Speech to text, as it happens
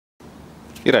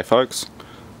G'day folks.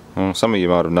 Well, some of you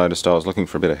might have noticed I was looking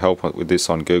for a bit of help with this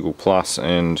on Google Plus,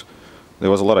 and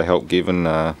there was a lot of help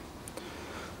given.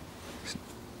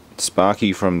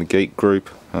 Sparky from the Geek group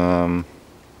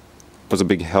was a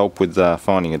big help with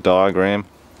finding a diagram.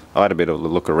 I had a bit of a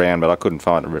look around, but I couldn't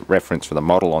find a reference for the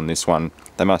model on this one.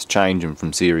 They must change them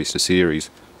from series to series,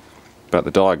 but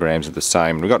the diagrams are the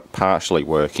same. We got partially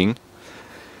working,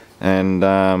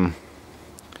 and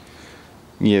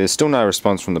yeah, there's still no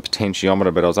response from the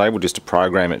potentiometer, but I was able just to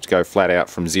program it to go flat out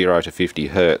from 0 to 50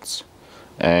 Hertz,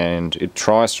 and it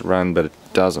tries to run, but it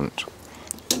doesn't.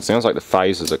 It sounds like the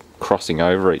phases are crossing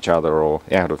over each other or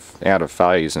out of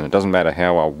phase, and it doesn't matter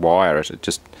how I wire it, it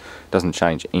just doesn't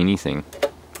change anything.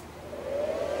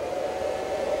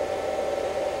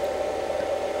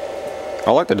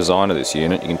 I like the design of this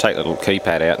unit. You can take the little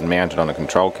keypad out and mount it on a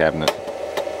control cabinet.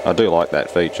 I do like that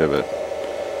feature, but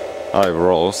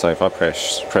overall, so if I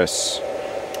press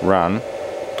run,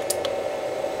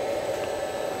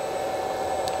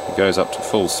 it goes up to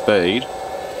full speed,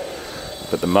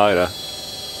 but the motor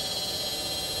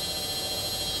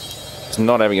is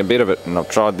not having a bit of it, and I've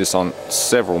tried this on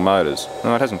several motors.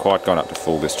 No, it hasn't quite gone up to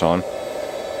full this time,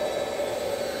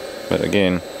 but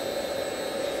again,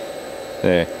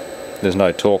 there's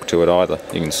no torque to it either.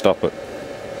 You can stop it.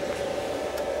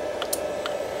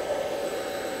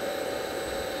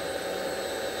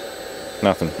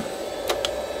 Nothing.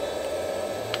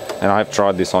 And I've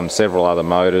tried this on several other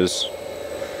motors.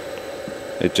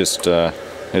 It just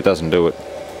it doesn't do it.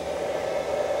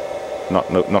 Not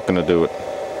going to do it.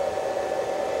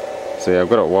 See, I've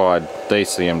got it wired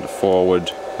DCM to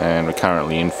forward, and we're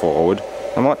currently in forward.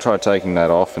 I might try taking that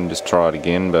off and just try it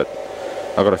again, but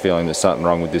I've got a feeling there's something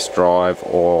wrong with this drive,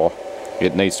 or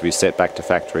it needs to be set back to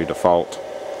factory default.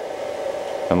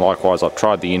 And likewise, I've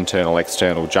tried the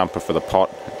internal-external jumper for the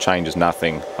pot. It changes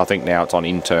nothing. I think now it's on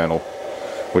internal,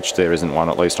 which there isn't one,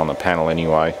 at least on the panel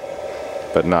anyway.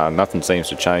 But no, nothing seems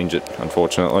to change it,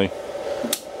 unfortunately.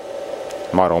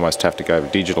 Might almost have to go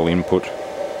with digital input.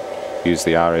 Use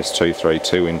the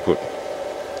RS232 input.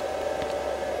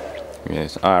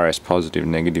 Yes, RS positive,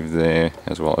 negative there,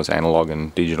 as well as analog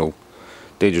and digital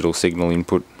signal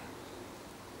input.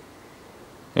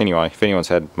 Anyway, if anyone's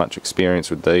had much experience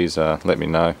with these, let me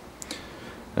know.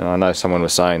 And I know someone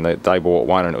was saying that they bought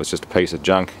one and it was just a piece of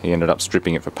junk. He ended up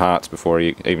stripping it for parts before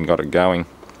he even got it going.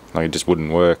 Like, it just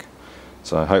wouldn't work.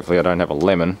 So hopefully I don't have a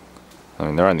lemon. I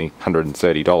mean, they're only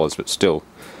 $130, but still,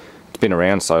 it's been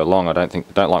around so long. I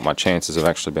don't like my chances of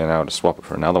actually being able to swap it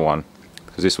for another one,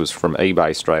 because this was from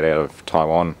eBay straight out of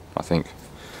Taiwan, I think.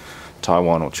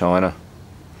 Taiwan or China.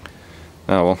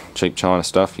 Oh well, cheap China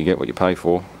stuff, you get what you pay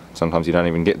for. Sometimes you don't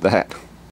even get that.